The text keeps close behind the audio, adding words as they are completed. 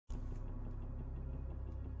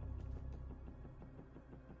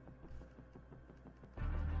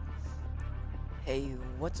Hey,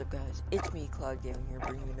 what's up guys? It's me, Cloud Gaming here,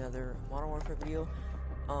 bringing you another Modern Warfare video.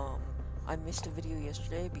 I missed a video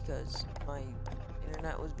yesterday because my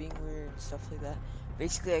internet was being weird and stuff like that.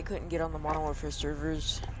 Basically, I couldn't get on the Modern Warfare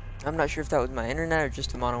servers. I'm not sure if that was my internet or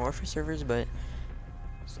just the Modern Warfare servers, but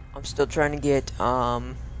I'm still trying to get,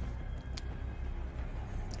 gold,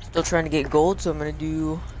 so I'm gonna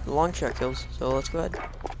do the long shot kills. So let's go ahead.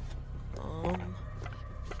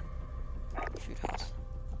 Shoot house.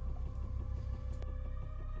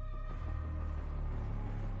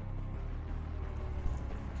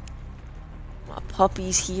 My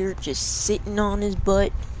puppy's here, just sitting on his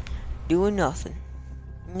butt, doing nothing.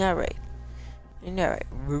 Isn't that right? Isn't that right?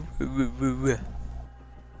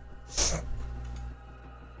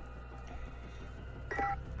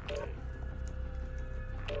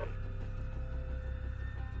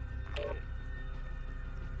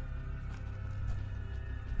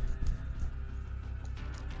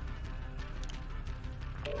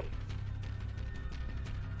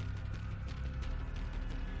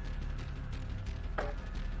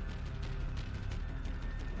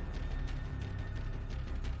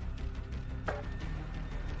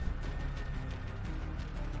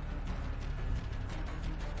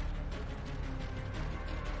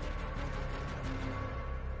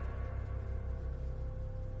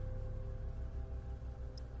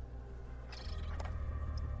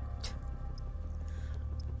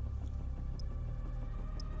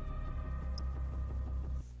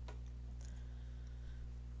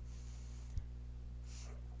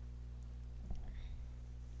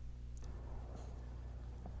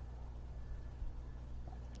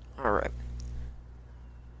 Alright.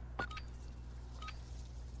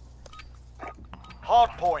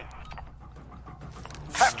 Hard point.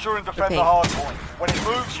 Capture and defend the hard point. When it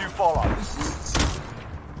moves, you follow.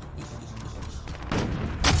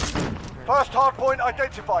 First hard point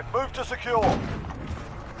identified. Move to secure.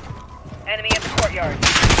 Enemy in the courtyard.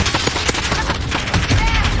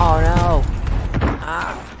 Oh no.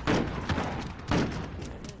 Ah.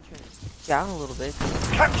 Down a little bit.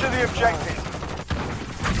 Capture the objective.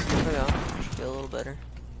 There we go. Should feel a little better.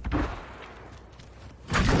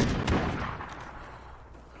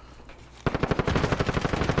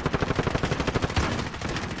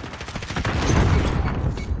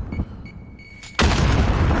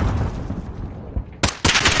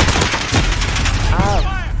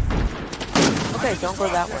 Oh. Okay, don't go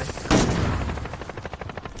that way.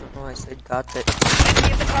 Oh, I said got that.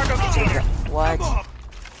 Enemy in the cargo container. What? Am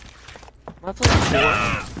I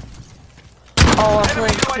playing 4? Oh, I'm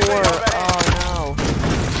playing 4. Oh no.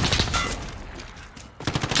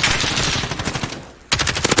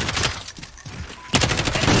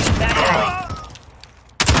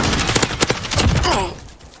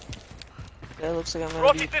 Okay, it looks like I'm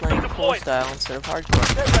gonna be playing full style instead of hardcore.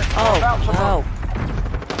 Oh no.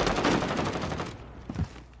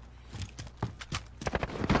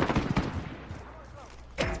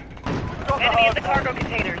 Enemy in the cargo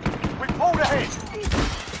containers. We pulled ahead.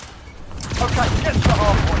 Okay, get to the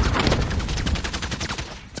hard point.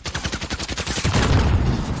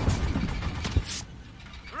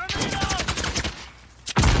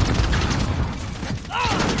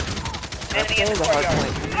 Enemy in Okay, the the hard courtyard.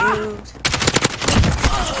 point moved.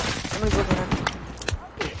 Somebody's looking at me.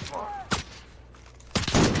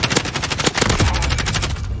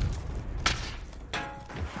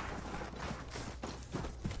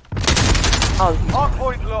 Oh, he's Hard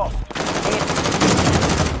point lost.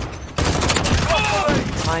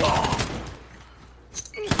 mine.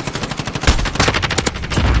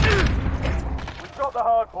 We've got the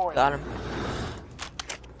hard point. Got him.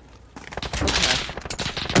 Okay.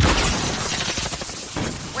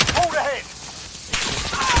 We pulled ahead.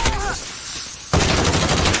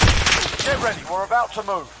 Get ready, we're about to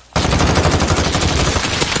move.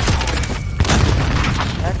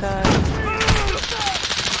 That guy.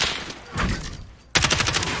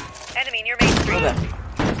 Enemy near Main Street. Okay.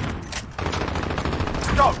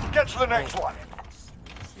 Go, get to the next one.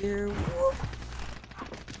 Here.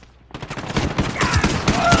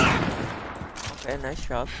 Okay, nice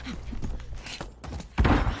job.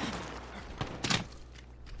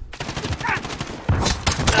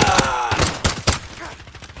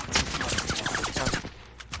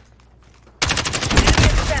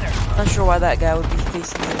 Not sure why that guy would be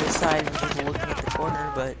facing the other side and just looking at the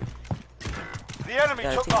corner, but The enemy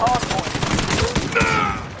gotta took take the hard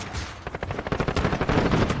point.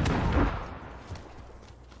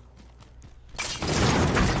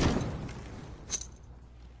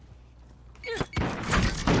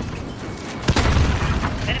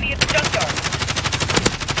 Enemy in the junkyard.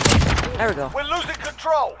 there we go. We're losing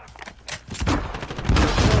control.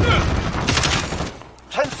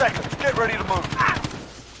 seconds. Get ready to move.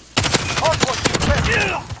 Hardpoint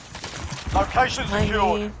contested. Location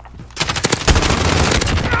secured.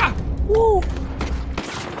 Woo!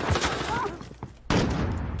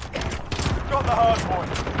 Got the hard point.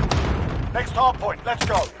 Next hard point, let's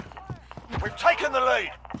go. We've taken the lead.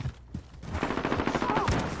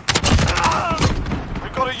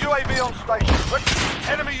 We've got a UAV on station.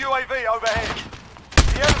 Enemy UAV overhead.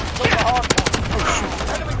 The enemy's got the hard point.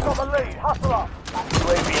 Enemy's got the lead. Hustle up.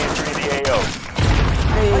 UAV entering the AO.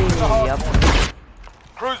 Hey, The hard yep. point.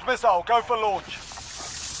 Cruise missile, go for launch.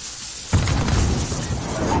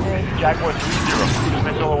 Jaguar 3-0. Cruise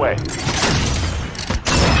missile away.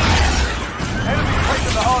 Enemy's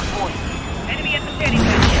taking the hard point. Enemy at the standing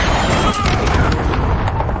bench.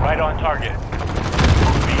 Right on target.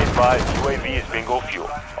 Be advised, UAV is bingo fuel.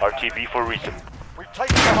 RTB for resup. We've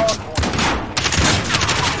taken the hard point.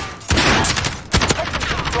 Taking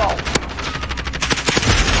control.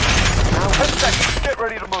 10 seconds, get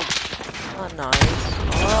ready to move. Oh, nice.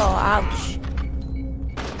 Oh, ouch.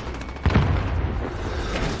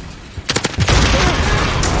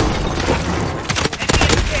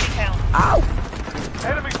 Ow!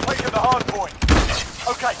 Enemy's taking the hard point.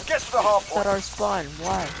 Okay, get to the hard At point. our spawn.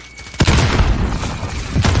 Why?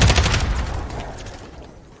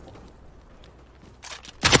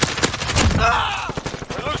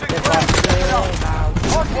 We're losing Get ground. back there.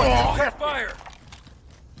 Hard point Ouch. contested. Fire!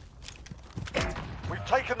 We've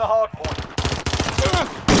taken the hard point.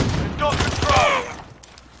 We've got control.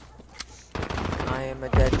 I am a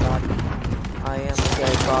dead body. I am a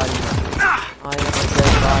dead body. I am a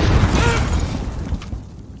dead body.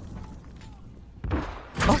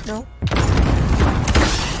 Oh no.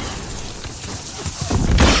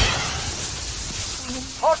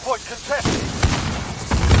 Hard point contested.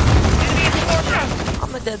 Enemy at the forefront.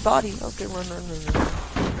 I'm a dead body. Okay, run.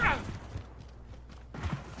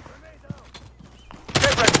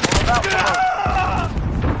 Get ready, we're about to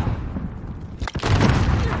move.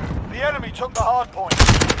 The enemy took the hard point.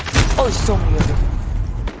 Oh, there's so many of them.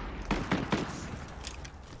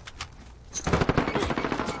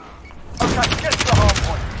 Okay, get to the hard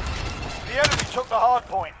point. The enemy took the hard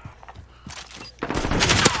point.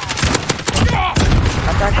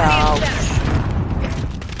 Attack out.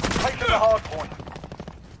 Taking the hard point.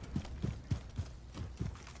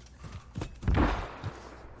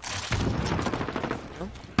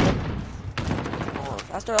 Oh,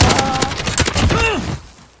 faster.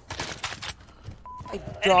 I Enemy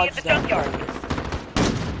at dodged the that junkyard. target.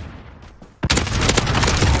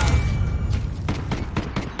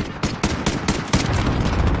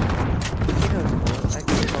 I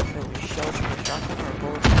can't tell if it was shells from a shotgun or a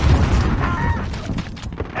bullet from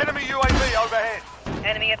a Enemy UAV overhead.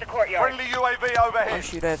 Enemy at the courtyard. Friendly UAV Oh overhead.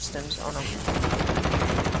 shoot, I have stems. Oh no.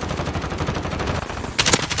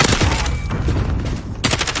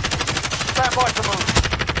 Stand by to move.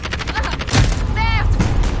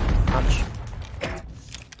 Ouch.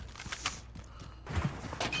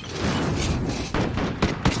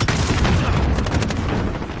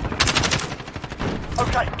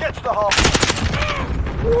 Okay, get to the hard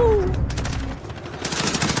point.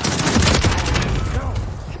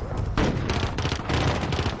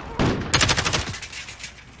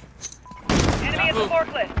 Enemy at the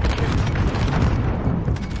forklift.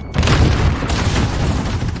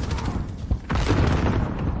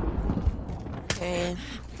 Okay.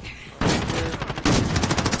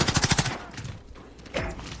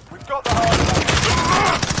 We've got the hard point.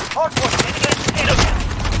 Hard point. Enemy at the potato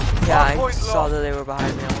can. Yeah, I Hardpoint saw lost. that they were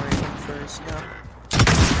behind me. I wanted to aim first, you know.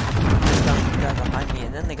 First time the guy behind me,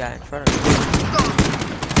 and then the guy in front of me.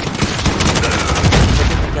 But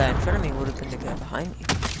then the guy in front of me would have been the guy behind me.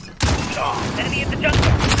 Enemy at the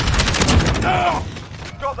junkyard.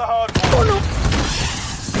 We've got the hard point. Oh, no.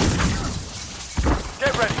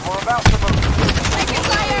 Get ready, we're about to move.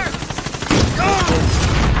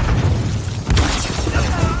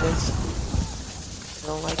 This. I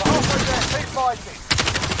don't like We're halfway there, keep fighting.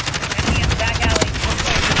 Enemy in the back alley.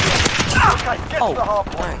 Okay, get to the hard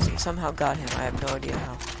Oh, point. nice. Somehow got him. I have no idea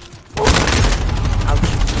how. Ouch.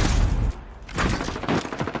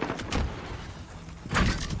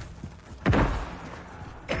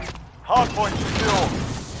 Hard point secure.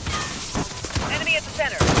 Enemy at the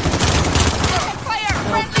center.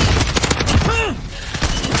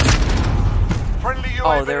 Friendly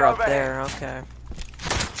UAV Oh, they're up overhead. there. Okay.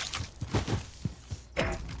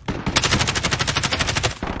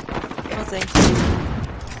 Oh, thank you.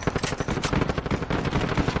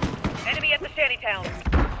 Enemy at the shantytown.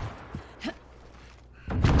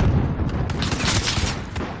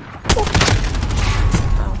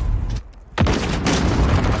 Ow.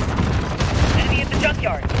 Enemy at the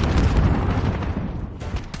junkyard.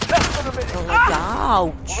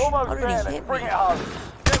 Almost How did there, he let's hit bring me? it home.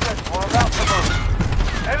 Get ready, we're about to move.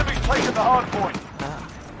 Enemy's taking the hard point.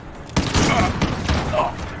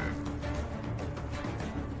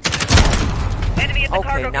 Enemy at the Okay,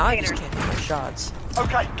 cargo now I containers. just can't hit my shots.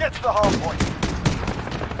 Okay, get to the hard point.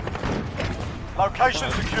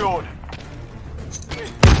 Location secured.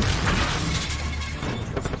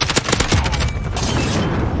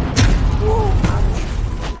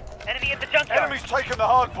 Enemy at the junkyard. Enemy's taking the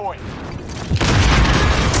hard point.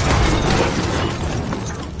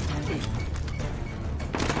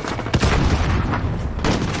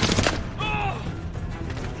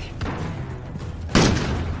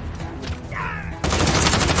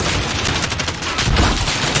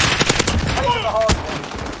 Taking the hard point.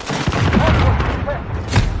 Hard point contested.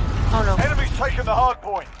 Oh no. Enemy's taking the hard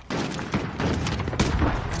point.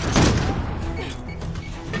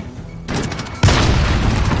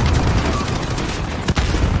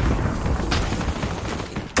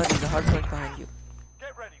 Buddy, the hard point behind you.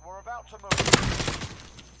 Get ready, we're about to move.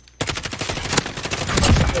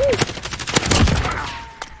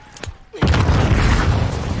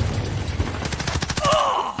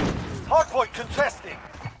 Hardpoint contesting.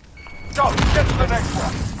 Go, get to the next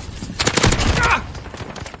one.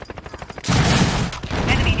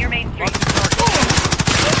 Enemy near Main Street.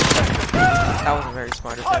 That wasn't very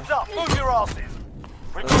smart of him. Heads up, move your asses.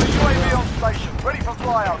 We've got a UAV on station, ready for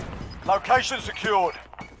flyout. Location secured.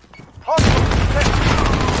 Hardpoint contested.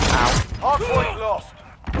 Ow. Hardpoint lost.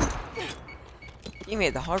 You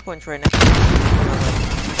made the hard points right now.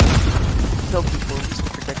 Kill people, at least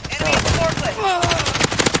protect Enemy at the yourself. forklift.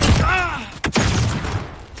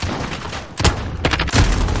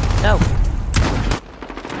 No.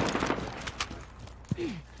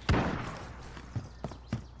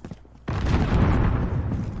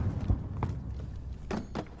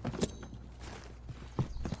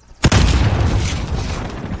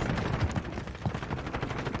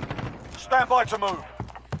 Stand by to move.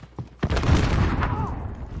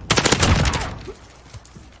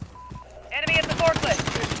 Enemy at the forklift.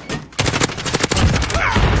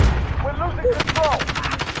 We're losing control.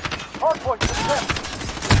 Hardpoint contested.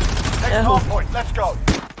 Next No. hardpoint, let's go.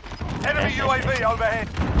 Enemy UAV overhead.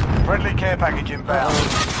 Friendly care package inbound.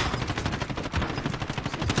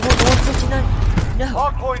 159. No.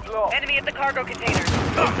 Hardpoint lost. Enemy at the cargo containers.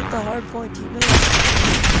 Don't get the hard point, teammate.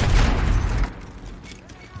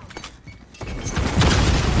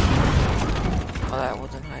 Oh, that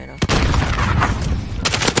wasn't high enough.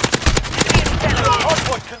 Enemy at the center.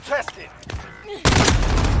 Hardpoint contested.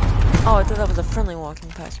 Oh, I thought that was a friendly walking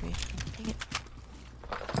past me. Dang it.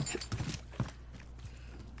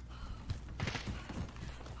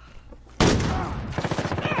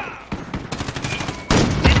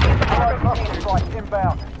 Allied muscle strike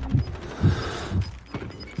inbound.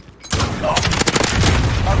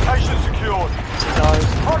 Location secured. Dollars.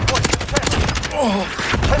 Hardpoint contested.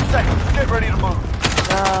 10 seconds. Get ready to move.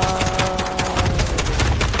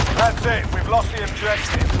 That's it. We've lost the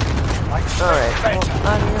objective. Alright. Well, I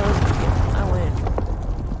mean, that was a good game. I win.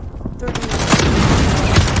 30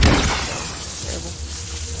 Terrible.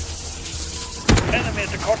 Enemy at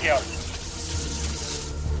the courtyard.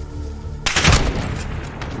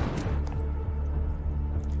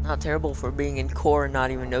 Not terrible for being in core and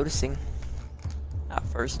not even noticing. At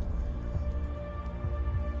first.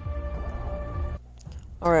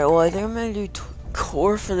 Alright, well, I think I'm gonna do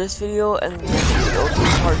core for this video, and then go to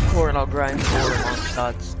hardcore, and I'll grind core long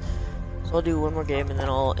shots. So I'll do one more game, and then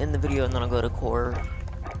I'll end the video, and then I'll go to core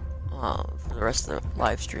for the rest of the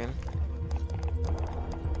live stream.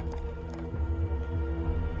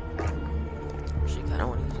 Actually, kind of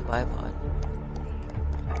want to use a bipod.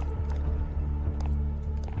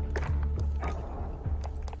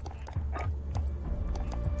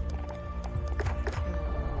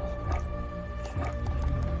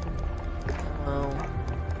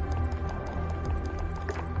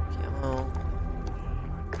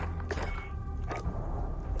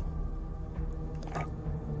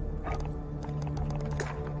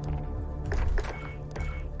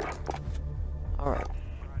 Alright.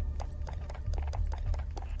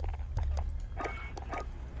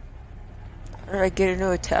 Alright, get a new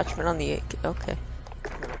attachment on the AK. Okay.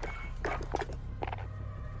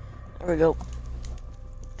 There we go.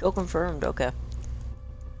 Kill confirmed, okay.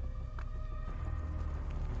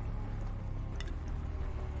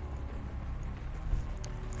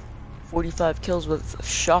 $45 kills with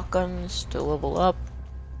shotguns to level up.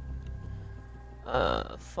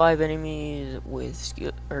 5 enemies with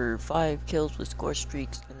skill, or 5 kills with score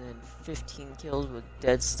streaks, and then 15 kills with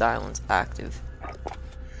dead silence active.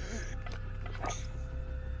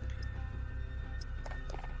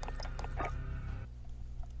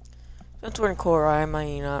 Since we're in core, I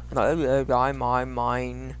might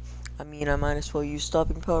as well use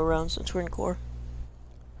stopping power rounds since we're in core.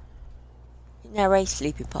 Isn't that right,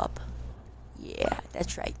 Sleepy Pup? Yeah,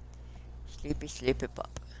 that's right. Sleepy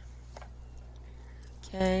Pup.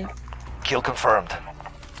 Okay. Kill confirmed.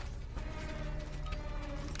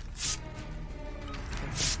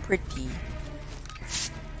 Pretty.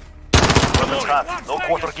 Weapons trapped. No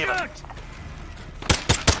quarter given.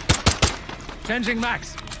 Changing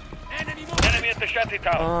max. Enemy at the shanty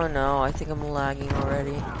town. Oh no, I think I'm lagging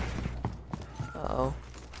already. Uh-oh.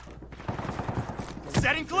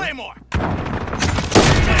 Setting Claymore.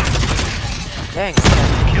 Dang.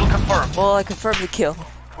 Kill confirmed. Well, I confirmed the kill.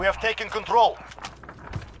 We have taken control.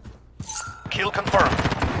 Kill confirmed.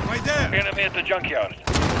 Right there. Enemy at the junkyard.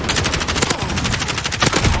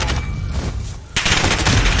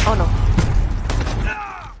 Oh no.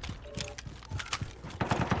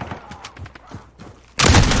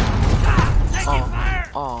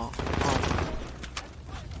 Oh.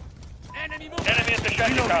 Enemy Enemy at the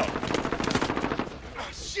shanty town.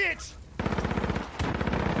 shit.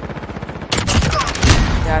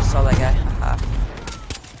 Yeah, I saw that guy. Haha.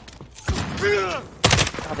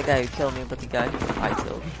 Not the guy who killed me, but the guy who I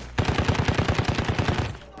killed.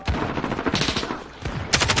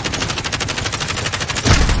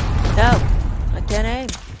 No! I can't aim!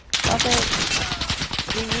 Stop it!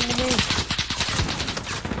 You're mean to me!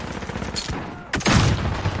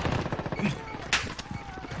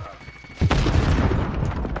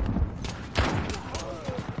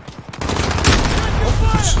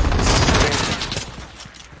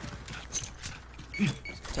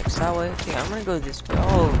 Takes that way. Okay, I'm gonna go this way.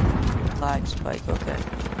 Oh, lag spike. Okay.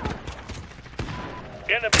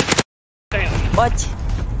 Enemy. What?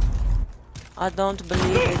 I don't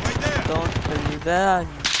believe it. Don't believe that.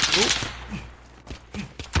 Oop.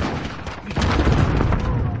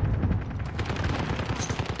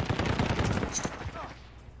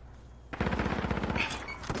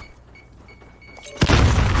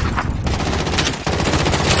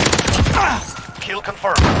 Kill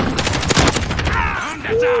confirmed.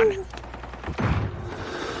 Down.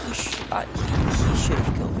 He should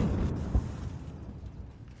have killed me.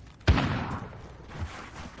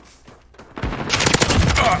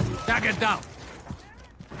 Target down.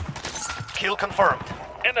 Kill confirmed.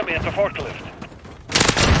 Enemy at the forklift.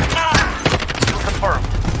 Kill confirmed.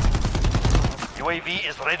 UAV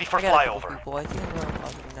is ready for I got a couple flyover. people. I think I'm gonna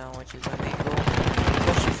pop it now, which is my main goal.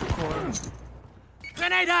 Especially for core.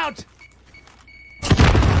 Grenade out.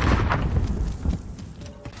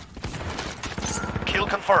 Kill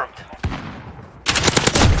confirmed.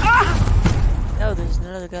 No, there's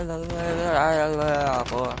another guy.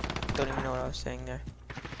 Boy, don't even know what I was saying there.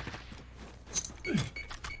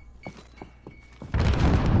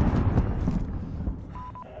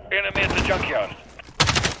 Enemy at the junkyard.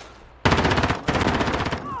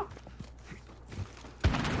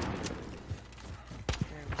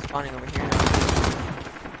 They're spawning over here now.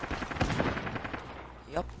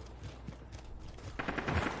 Yep.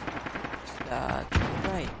 Is that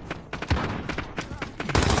right?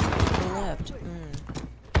 To the left.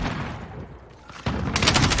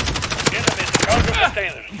 Enemy at the cargo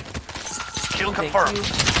containers. Kill Thank confirmed. you.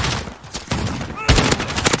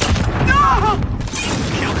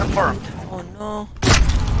 Kill confirmed. Oh no.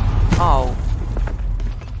 Oh.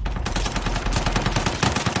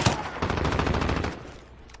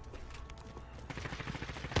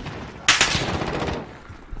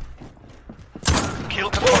 Kill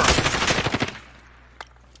confirmed.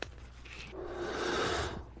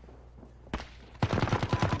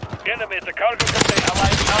 Enemy at the cargo container.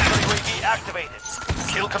 Allied counter UAV activated.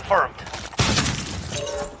 Kill confirmed.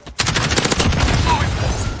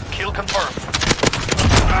 Kill confirmed.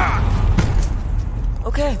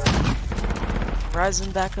 Okay.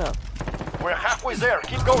 Rising back up. We're halfway there.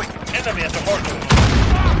 Keep going. Enemy at the forklift.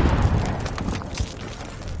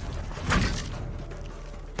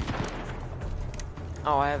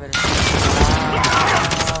 Oh, I have it.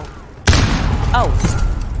 Oh.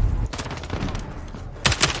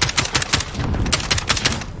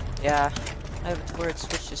 Yeah. I have it to where it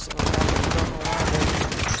switches single time. I don't know why.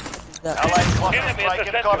 That Allied cluster Enemy at strike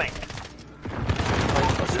the incoming.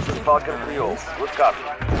 This is Falcon 3-0. Good copy.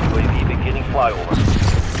 UAV beginning flyover.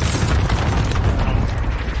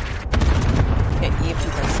 can't EMP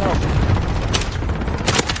myself.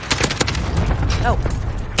 Oh.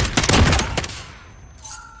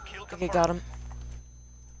 Okay, got him.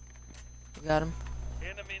 Got him.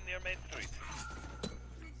 Enemy near Main Street.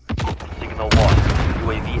 Signal 1.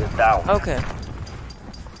 UAV is down. Okay.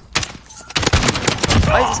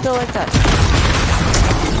 Why is it still like that?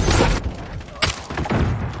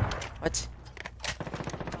 What?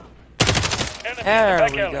 Enemy in the There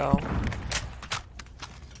back we alley. go.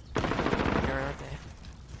 Where are they?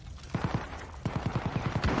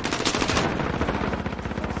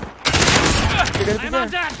 You're gonna be I'm there.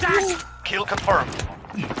 under attack! Kill confirmed.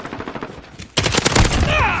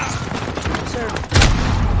 Sir.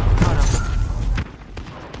 Oh no.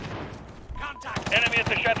 Contact! Enemy at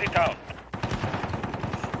the shanty town.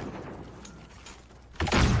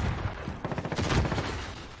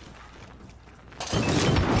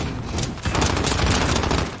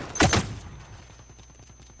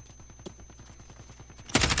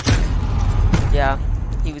 Yeah,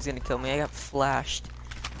 he was gonna kill me. I got flashed.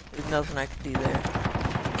 There's nothing I could do there.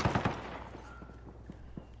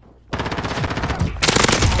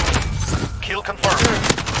 Kill confirmed.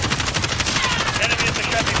 Enemy at the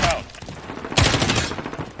shanty town.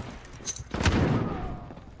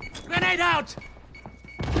 Grenade out!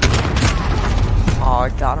 Oh, I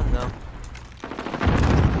got him though.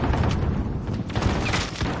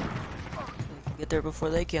 Get there before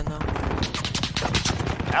they can though.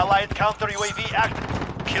 Allied counter UAV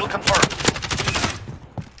active. Kill confirmed.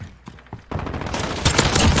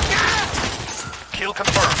 Kill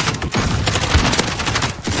confirmed.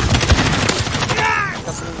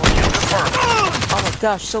 Got some more. Kill confirmed. Oh my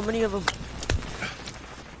gosh, so many of them.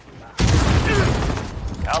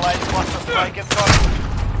 Allied cluster strike incoming.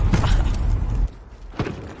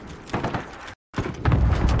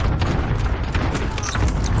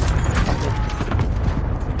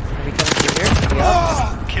 Are we coming through here?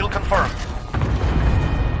 Yeah. Kill confirmed.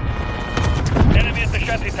 Enemy at the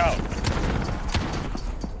shanty town.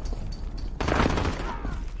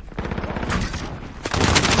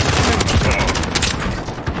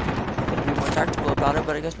 Be more tactical about it,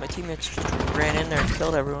 but I guess my teammates just ran in there and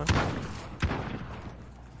killed everyone.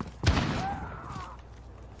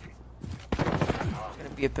 It's gonna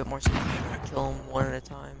be a bit more simple to kill them one at a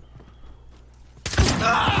time.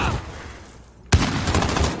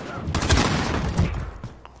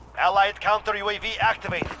 Allied counter UAV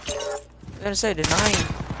activated. I'm gonna say denying.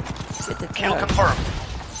 Get the Kill tag. confirmed.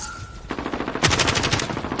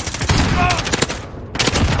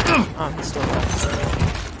 Oh, he's still alive.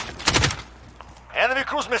 Enemy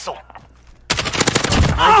cruise missile.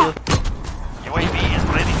 I do. UAV is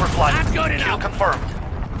ready for flight. I'm good Kill enough. confirmed.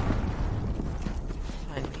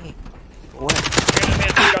 Behind me. What? Enemy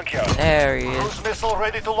at the junkyard. There he is. Cruise missile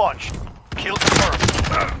ready to launch. Kill confirmed.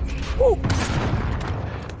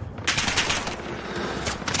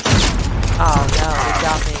 Oh no, they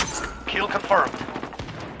got me. Kill confirmed.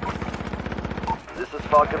 This is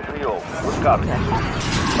Falcon 3-0. Good copy. Okay.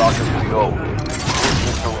 Falcon 3-0. Cruise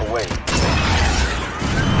missile away.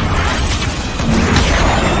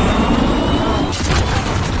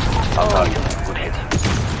 Oh. Target. Good hit.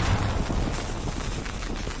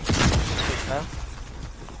 Well,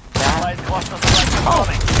 that, Allied cluster strike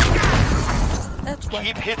incoming. that's what.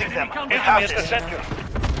 Keep hitting them. We Enemy have at the this. center.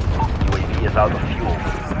 UAV is out of fuel.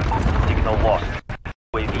 Signal lost.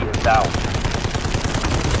 UAV is down.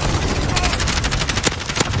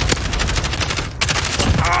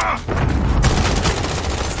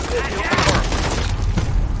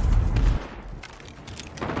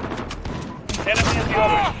 Enemy at the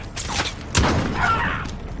others.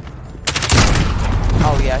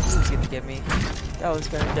 Oh yeah, he was gonna get me. That was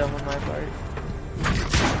kind of dumb on my part.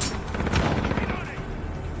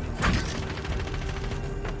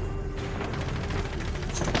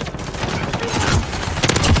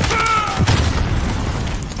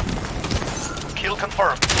 Kill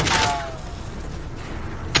confirmed.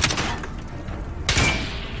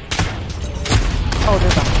 Oh, they're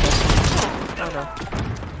behind us. Oh no.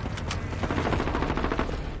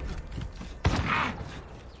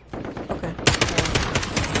 Okay.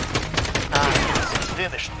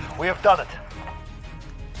 Finished. We have done it.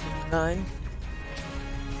 9.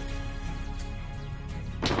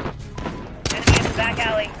 Enemy in the back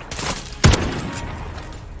alley.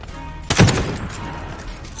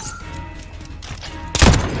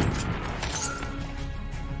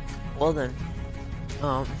 Well then.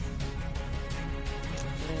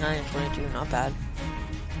 29 and 22, not bad.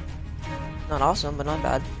 Not awesome, but not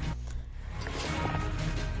bad.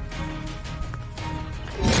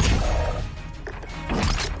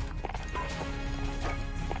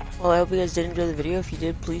 Well, I hope you guys did enjoy the video. If you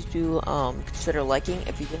did, please do consider liking.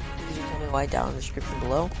 If you didn't, please do tell me why down in the description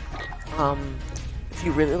below. If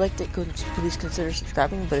you really liked it, please consider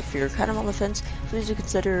subscribing. But if you're kind of on the fence, please do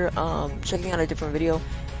consider checking out a different video.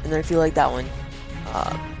 And then if you like that one,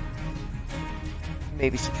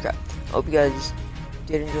 maybe subscribe. I hope you guys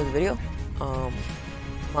did enjoy the video.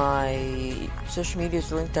 My social media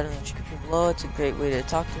is linked down in the description below. It's a great way to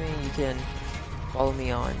talk to me. You can follow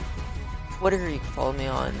me on Twitter, you can follow me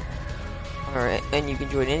on, and you can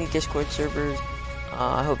join any Discord servers.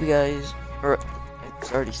 I hope you guys, I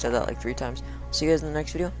already said that like 3 times. See you guys in the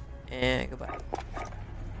next video, and goodbye.